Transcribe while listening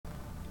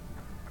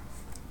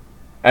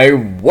Hey,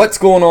 what's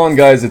going on,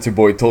 guys? It's your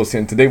boy Toasty,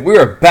 and today we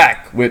are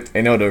back with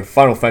another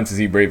Final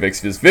Fantasy Brave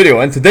Exvius video.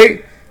 And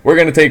today we're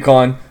gonna take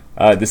on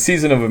the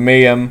season of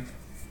Mayhem,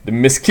 the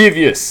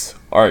Mischievous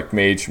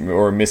Archmage,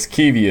 or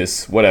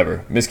Mischievous,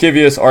 whatever.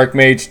 Mischievous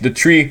Archmage, the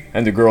tree,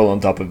 and the girl on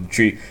top of the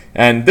tree.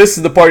 And this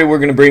is the party we're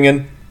gonna bring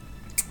in.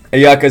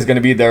 Ayaka is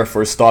gonna be there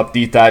for stop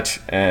detach,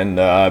 and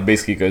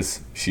basically because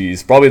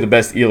she's probably the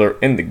best healer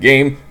in the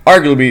game,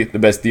 arguably the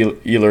best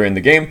healer in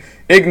the game.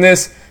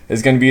 Ignis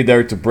is going to be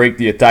there to break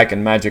the attack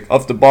and magic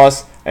of the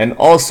boss, and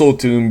also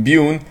to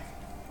imbue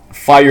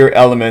fire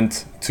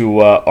element to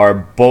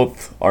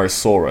both our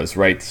Soras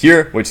right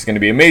here, which is going to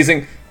be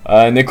amazing.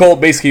 Nicole,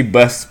 basically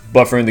best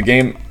buffer in the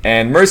game,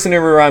 and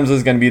Mercenary Ramza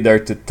is going to be there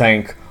to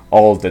tank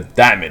all the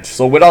damage.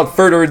 So without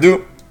further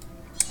ado,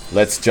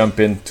 let's jump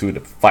into the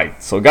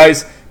fight. So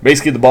guys,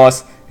 basically the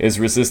boss is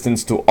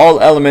resistance to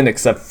all element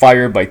except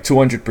fire by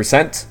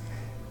 200%,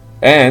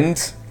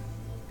 and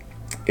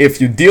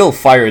if you deal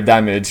fire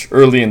damage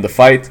early in the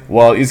fight,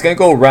 well, he's gonna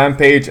go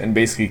rampage and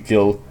basically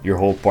kill your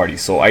whole party.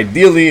 So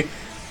ideally,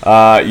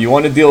 you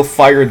want to deal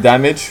fire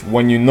damage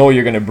when you know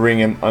you're gonna bring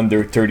him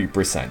under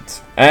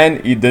 30%.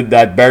 And he did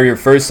that barrier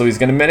first, so he's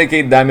gonna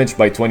mitigate damage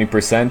by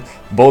 20%,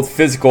 both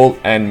physical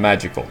and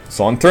magical.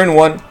 So on turn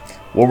 1,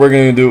 what we're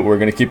gonna do, we're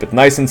gonna keep it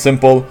nice and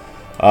simple.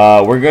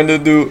 We're gonna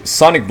do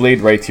Sonic Blade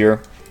right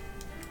here,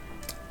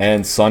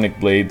 and Sonic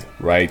Blade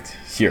right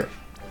here.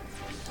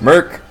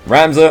 Merc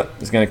Ramza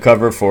is going to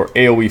cover for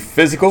AoE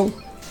physical.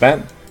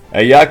 Bam.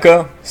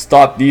 Ayaka,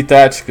 stop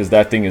detach, because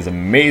that thing is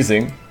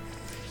amazing.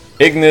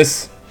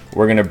 Ignis,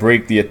 we're going to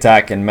break the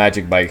attack and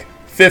magic by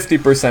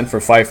 50% for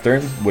 5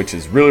 turns, which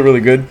is really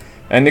good.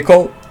 And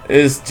Nicole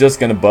is just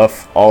going to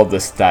buff all the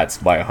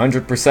stats by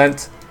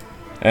 100%,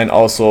 and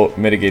also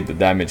mitigate the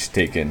damage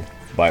taken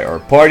by our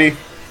party.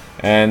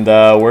 And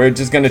we're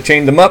just going to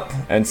chain them up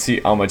and see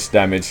how much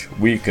damage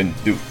we can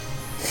do.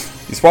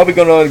 He's probably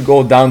gonna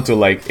go down to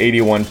like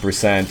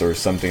 81% or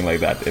something like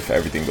that if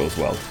everything goes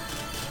well.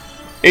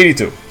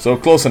 82, so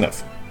close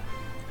enough.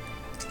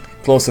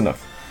 Close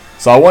enough.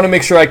 So I want to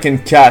make sure I can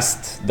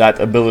cast that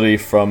ability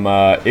from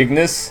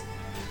Ignis,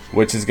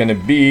 which is gonna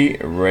be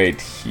right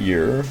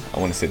here. I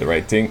want to say the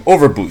right thing.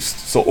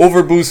 Overboost. So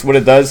Overboost, what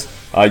it does,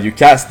 you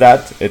cast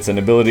that. It's an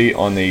ability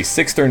on a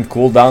 6-turn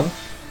cooldown,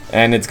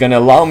 and it's gonna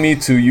allow me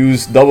to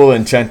use double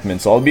enchantment.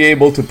 So I'll be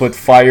able to put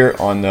fire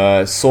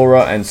on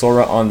Sora and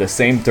Sora on the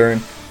same turn,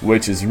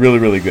 which is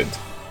really good.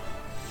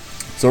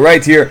 So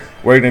right here,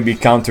 we're gonna be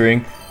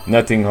countering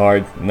nothing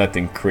hard,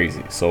 nothing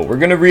crazy. So we're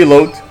gonna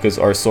reload, because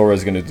our Sora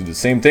is gonna do the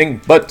same thing,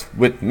 but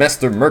with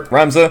Master Merc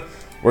Ramza,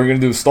 we're gonna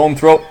do Stone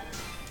Throw.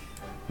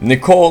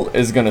 Nicole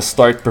is gonna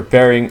start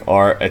preparing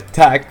our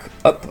attack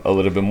up a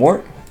little bit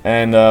more,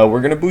 and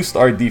we're gonna boost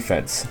our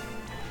defense.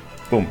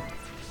 Boom.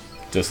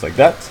 Just like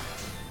that.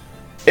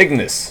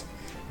 Ignis,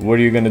 what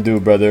are you gonna do,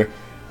 brother?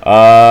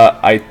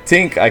 I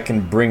think I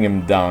can bring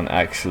him down,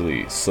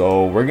 actually.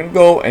 So we're gonna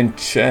go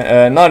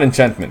not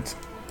enchantment.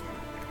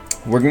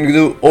 We're gonna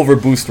do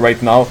overboost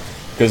right now,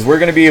 because we're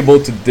gonna be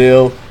able to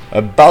deal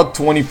about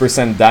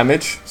 20%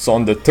 damage. So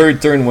on the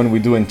 3rd turn, when we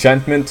do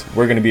enchantment,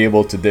 we're gonna be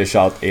able to dish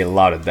out a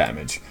lot of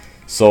damage.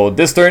 So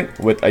this turn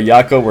with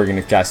Ayaka, we're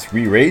gonna cast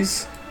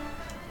Re-Raise.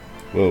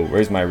 Whoa,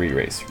 where's my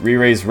Re-Raise?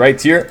 Re-Raise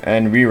right here,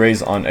 and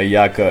Re-Raise on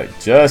Ayaka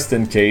just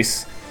in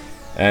case.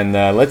 And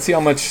let's see how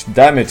much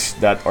damage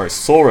that our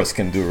Soras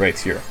can do right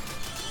here.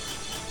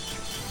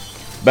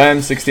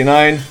 Bam,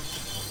 69,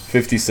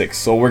 56.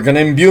 So we're gonna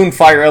imbue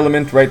fire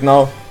element right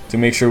now to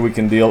make sure we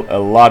can deal a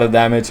lot of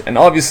damage. And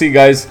obviously,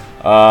 guys,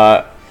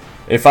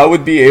 if I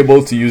would be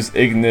able to use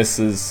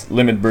Ignis's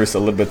limit burst a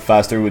little bit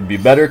faster, it would be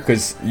better,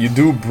 because you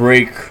do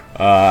break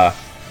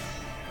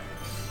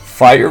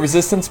fire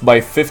resistance by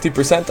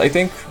 50%, I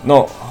think.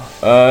 No,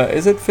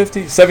 is it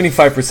 50?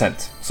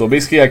 75%. So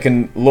basically I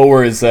can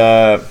lower his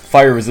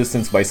fire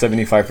resistance by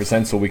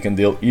 75%, so we can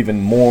deal even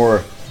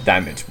more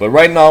damage. But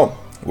right now,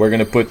 we're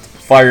gonna put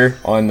fire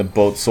on the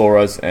both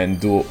Soras and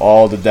do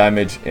all the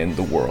damage in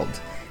the world.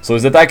 So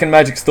his attack and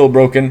magic still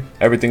broken.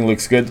 Everything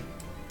looks good.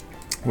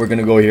 We're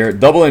gonna go here.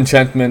 Double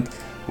enchantment,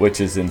 which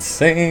is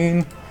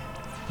insane.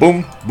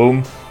 Boom,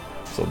 boom.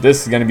 So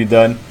this is gonna be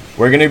done.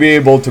 We're gonna be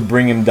able to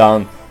bring him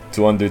down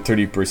to under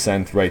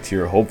 30% right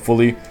here,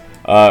 hopefully.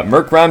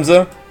 Merc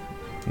Ramza,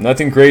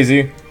 nothing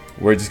crazy.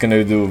 We're just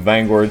gonna do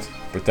Vanguard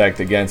protect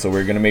again, so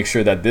we're gonna make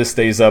sure that this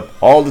stays up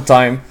all the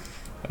time.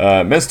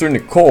 Mr.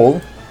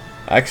 Nicole,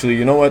 actually,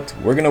 you know what?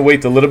 We're gonna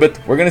wait a little bit.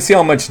 We're gonna see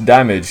how much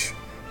damage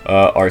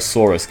our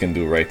Soras can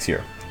do right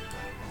here.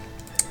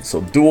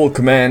 So dual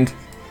command,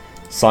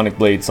 Sonic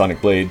Blade,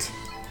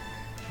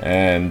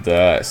 and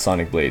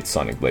Sonic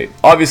Blade,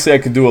 Obviously, I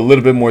could do a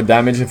little bit more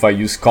damage if I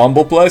use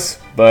Combo Plus,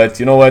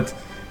 but you know what?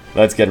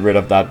 Let's get rid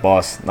of that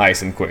boss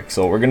nice and quick.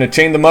 So we're gonna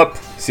chain them up,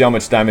 see how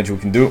much damage we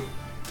can do.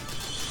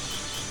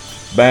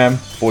 Bam,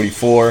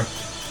 44,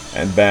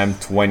 and bam,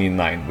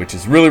 29, which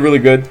is really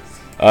good.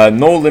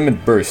 No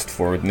limit burst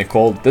for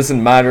Nicole.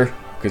 Doesn't matter,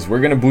 because we're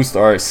gonna boost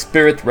our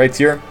spirit right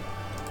here.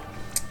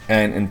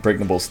 And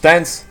impregnable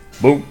stance.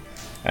 Boom.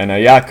 And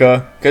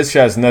Ayaka, because she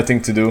has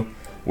nothing to do,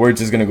 we're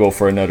just gonna go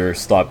for another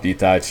stop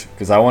detach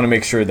because I want to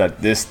make sure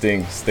that this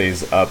thing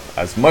stays up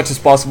as much as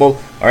possible.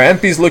 Our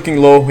MP is looking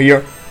low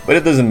here, but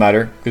it doesn't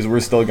matter because we're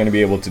still gonna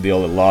be able to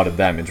deal a lot of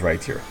damage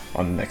right here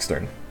on the next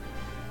turn.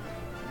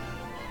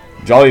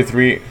 Jolly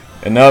 3,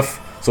 enough.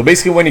 So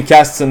basically when he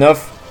casts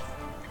enough,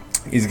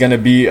 he's gonna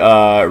be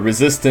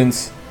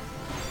resistance.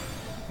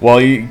 Well,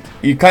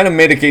 he kind of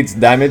mitigates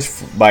damage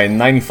by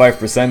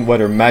 95%,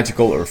 whether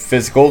magical or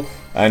physical.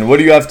 And what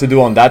do you have to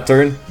do on that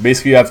turn?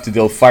 Basically you have to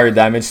deal fire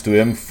damage to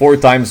him 4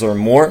 times or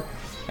more,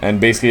 and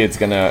basically it's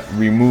gonna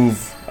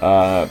remove,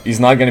 he's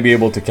not gonna be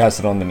able to cast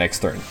it on the next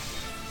turn,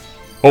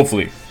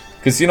 hopefully.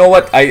 Because you know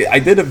what, I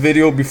did a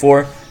video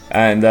before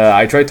and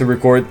I tried to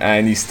record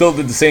and he still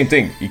did the same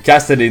thing. He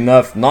casted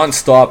enough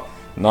non-stop,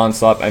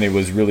 and it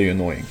was really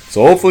annoying.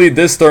 So hopefully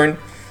this turn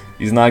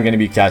he's not going to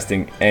be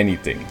casting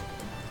anything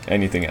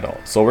at all.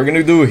 So we're going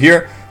to do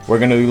here, we're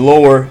going to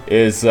lower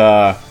his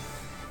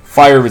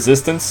fire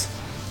resistance,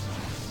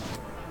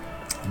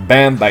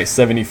 bam, by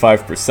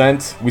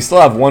 75%. We still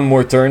have one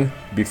more turn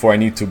before I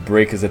need to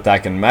break his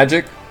attack and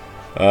magic.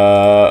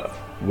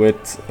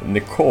 With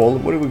Nicole,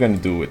 what are we going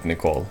to do with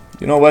Nicole?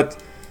 You know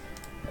what,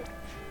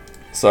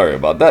 sorry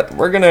about that.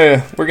 We're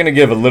gonna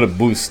give a little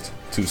boost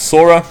to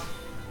Sora.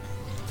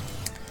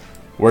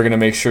 We're gonna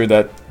make sure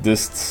that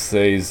this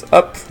stays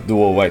up.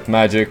 Dual white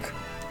magic.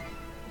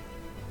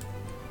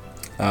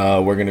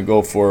 We're gonna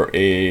go for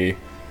a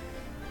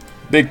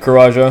big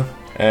Karaja,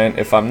 and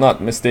if I'm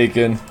not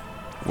mistaken,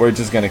 we're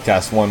just gonna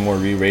cast one more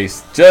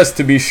re-raise just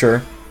to be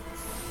sure.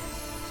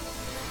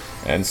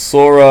 And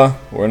Sora,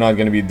 we're not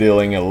gonna be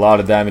dealing a lot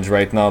of damage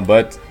right now,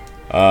 but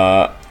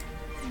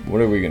what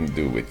are we gonna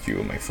do with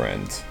you, my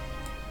friend?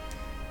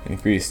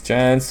 Increased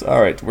chance.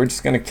 Alright, we're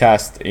just gonna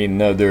cast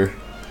another.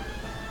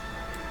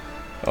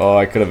 Oh,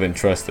 I could have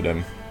entrusted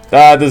him.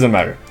 That doesn't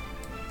matter.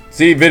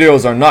 See,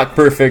 videos are not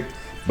perfect,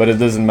 but it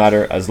doesn't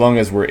matter as long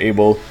as we're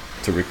able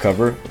to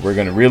recover. We're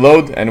gonna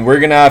reload, and we're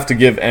gonna have to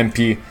give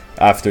MP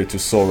after to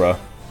Sora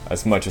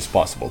as much as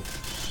possible.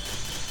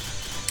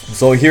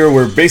 So here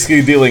we're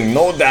basically dealing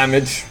no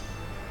damage,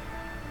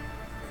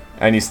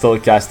 and he's still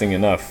casting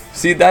enough.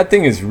 See, that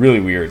thing is really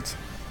weird.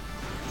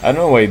 I don't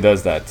know why he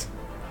does that.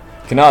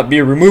 Cannot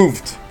be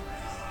removed.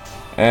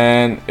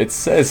 And it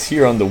says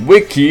here on the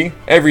wiki,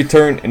 every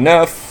turn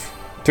enough,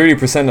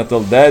 30%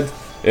 until dead,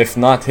 if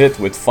not hit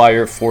with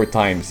fire 4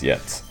 times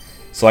yet.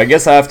 So I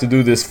guess I have to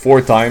do this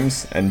 4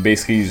 times, and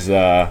basically he's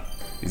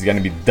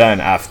gonna be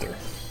done after.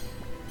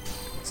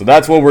 So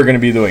that's what we're gonna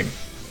be doing.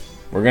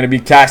 We're gonna be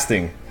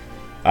casting.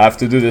 I have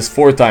to do this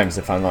 4 times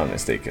if I'm not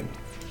mistaken.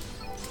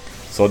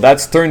 So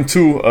that's turn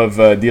 2 of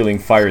dealing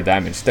fire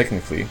damage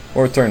technically,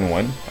 or turn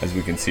 1 as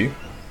we can see.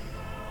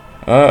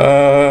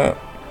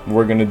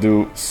 We're gonna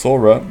do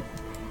Sora.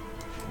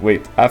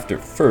 Wait, after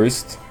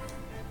first,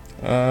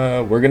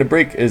 we're gonna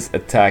break his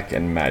attack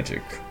and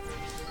magic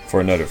for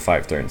another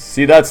 5 turns.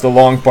 See, that's the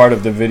long part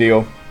of the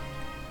video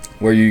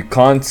where you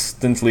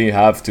constantly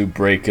have to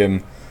break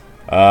him.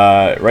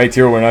 Right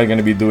here, we're not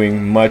gonna be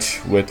doing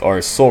much with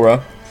our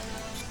Sora,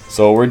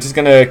 so we're just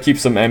gonna keep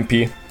some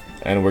MP.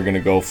 And we're gonna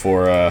go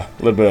for a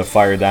little bit of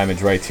fire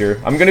damage right here.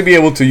 I'm gonna be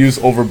able to use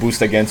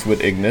overboost against with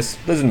Ignis,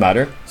 doesn't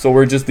matter. So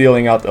we're just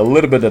dealing out a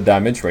little bit of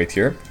damage right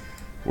here.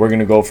 We're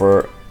gonna go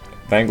for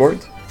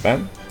Vanguard,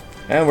 bam.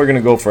 And we're gonna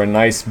go for a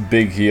nice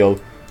big heal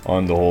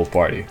on the whole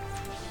party,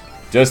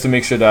 just to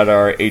make sure that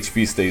our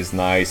HP stays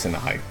nice and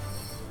high.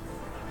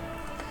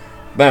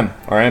 Bam,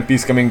 our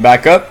MP's coming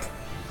back up.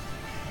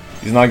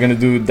 He's not gonna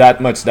do that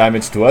much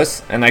damage to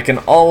us, and I can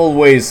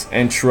always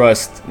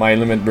entrust my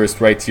limit burst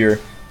right here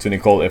to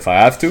Nicole if I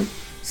have to,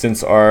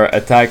 since our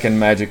attack and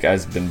magic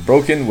has been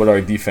broken with our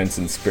defense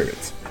and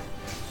spirit.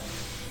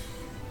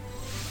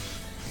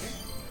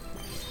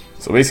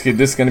 So basically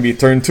this is going to be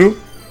turn 2.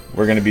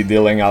 We're going to be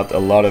dealing out a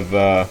lot of,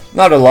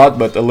 not a lot,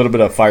 but a little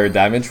bit of fire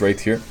damage right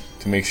here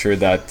to make sure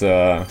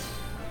that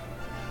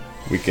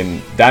we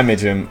can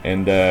damage him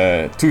in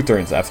the 2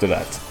 turns after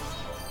that.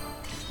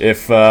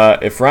 If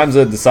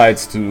Ramza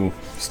decides to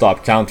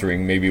stop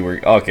countering, maybe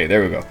we're, okay,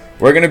 there we go.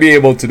 We're going to be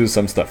able to do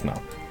some stuff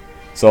now.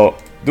 So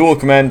dual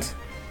command,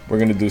 we're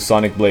gonna do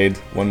Sonic Blade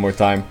one more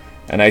time,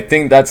 and I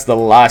think that's the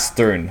last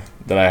turn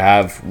that I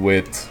have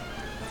with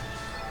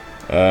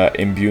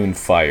Immune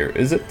Fire,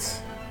 is it?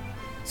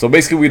 So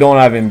basically we don't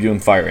have Immune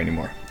Fire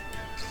anymore.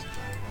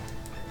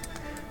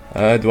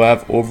 Do I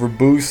have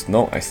Overboost?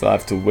 No, I still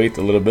have to wait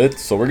a little bit.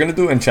 So we're gonna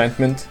do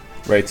Enchantment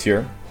right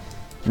here.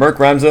 Merc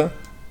Ramza,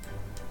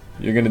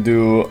 you're gonna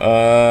do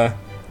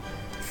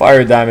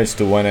fire damage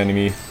to one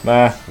enemy.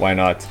 Why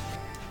not?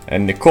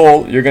 And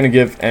Nicole, you're gonna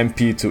give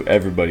MP to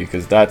everybody,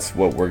 because that's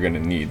what we're gonna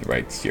need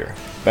right here.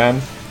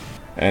 Bam.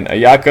 And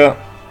Ayaka,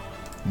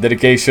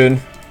 dedication,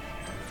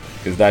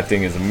 because that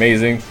thing is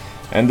amazing.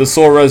 And the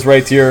Sora's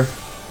right here.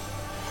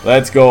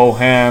 Let's go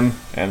ham,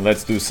 and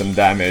let's do some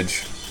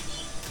damage.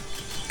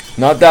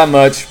 Not that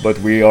much, but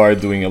we are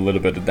doing a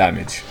little bit of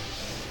damage.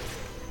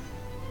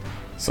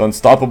 So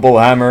Unstoppable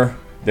Hammer,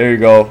 there you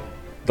go.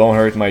 Don't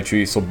hurt my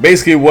tree. So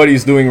basically what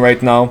he's doing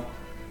right now,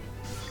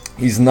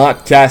 he's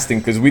not casting,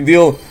 because we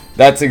deal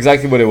That's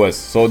exactly what it was.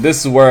 So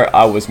this is where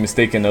I was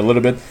mistaken a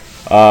little bit.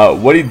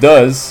 What he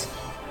does,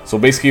 so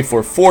basically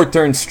for 4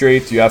 turns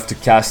straight, you have to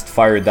cast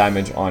fire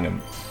damage on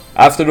him.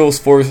 After those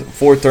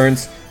four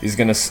turns, he's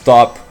gonna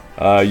stop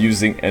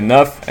using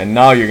enough, and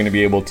now you're gonna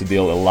be able to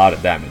deal a lot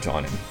of damage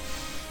on him.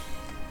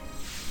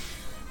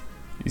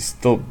 He's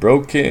still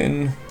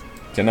broken.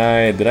 Did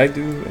I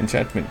do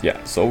enchantment?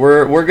 Yeah, so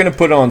we're gonna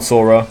put on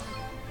Sora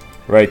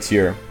right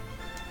here.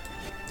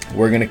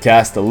 We're gonna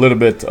cast a little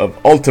bit of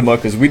Ultima,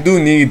 because we do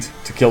need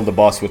to kill the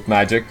boss with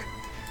magic.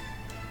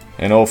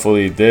 And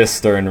hopefully this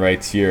turn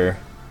right here,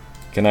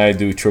 can I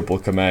do triple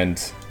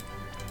command?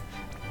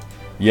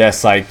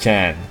 Yes, I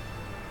can.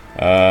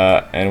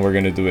 And we're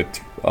gonna do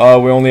it. Oh,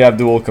 we only have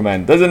dual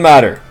command. Doesn't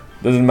matter.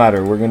 Doesn't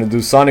matter. We're gonna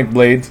do Sonic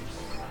Blade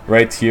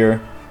right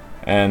here,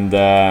 and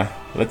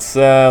let's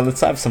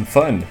have some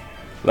fun.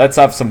 Let's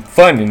have some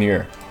fun in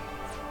here.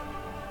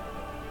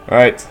 All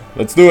right,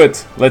 let's do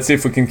it. Let's see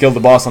if we can kill the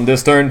boss on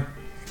this turn.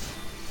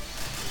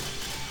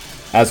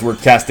 As we're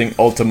casting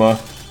Ultima,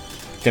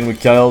 can we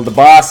kill the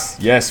boss?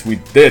 Yes, we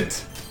did.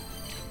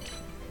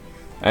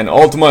 And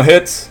Ultima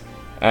hits,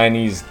 and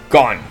he's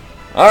gone.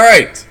 All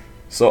right.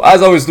 So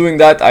as I was doing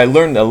that, I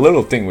learned a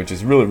little thing which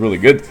is really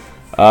good.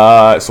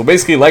 So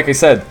basically, like I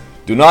said,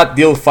 do not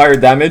deal fire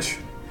damage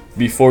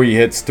before he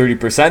hits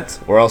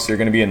 30%, or else you're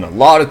going to be in a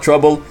lot of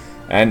trouble.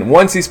 And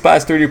once he's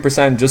past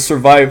 30%, just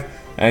survive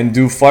and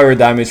do fire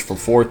damage for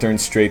 4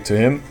 turns straight to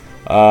him.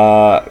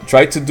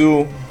 Try to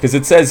do, because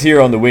it says here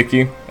on the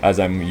wiki, as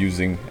I'm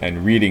using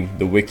and reading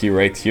the wiki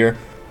right here,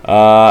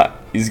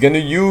 he's going to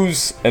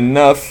use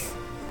enough.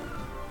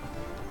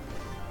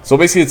 So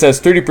basically it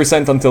says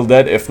 30% until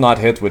dead, if not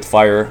hit with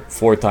fire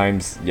 4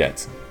 times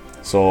yet.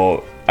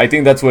 So I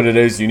think that's what it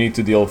is. You need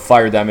to deal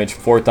fire damage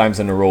 4 times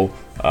in a row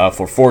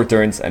for 4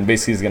 turns, and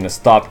basically it's going to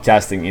stop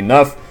casting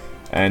enough,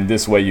 and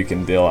this way you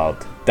can deal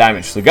out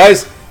damage. So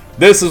guys,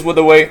 this was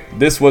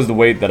the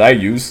way that I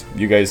use.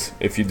 You guys,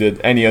 if you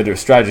did any other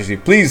strategy,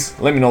 please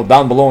let me know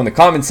down below in the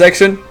comment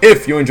section.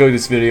 If you enjoyed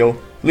this video,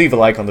 leave a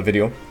like on the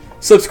video,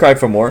 subscribe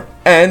for more,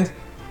 and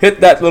hit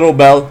that little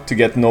bell to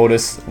get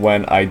noticed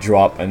when I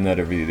drop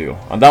another video.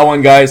 On that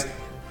one, guys,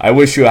 I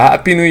wish you a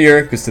happy new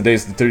year, because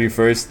today's the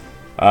 31st.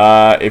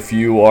 If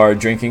you are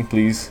drinking,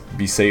 please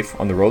be safe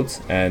on the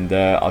roads, and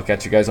I'll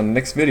catch you guys on the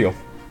next video.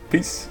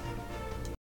 Peace.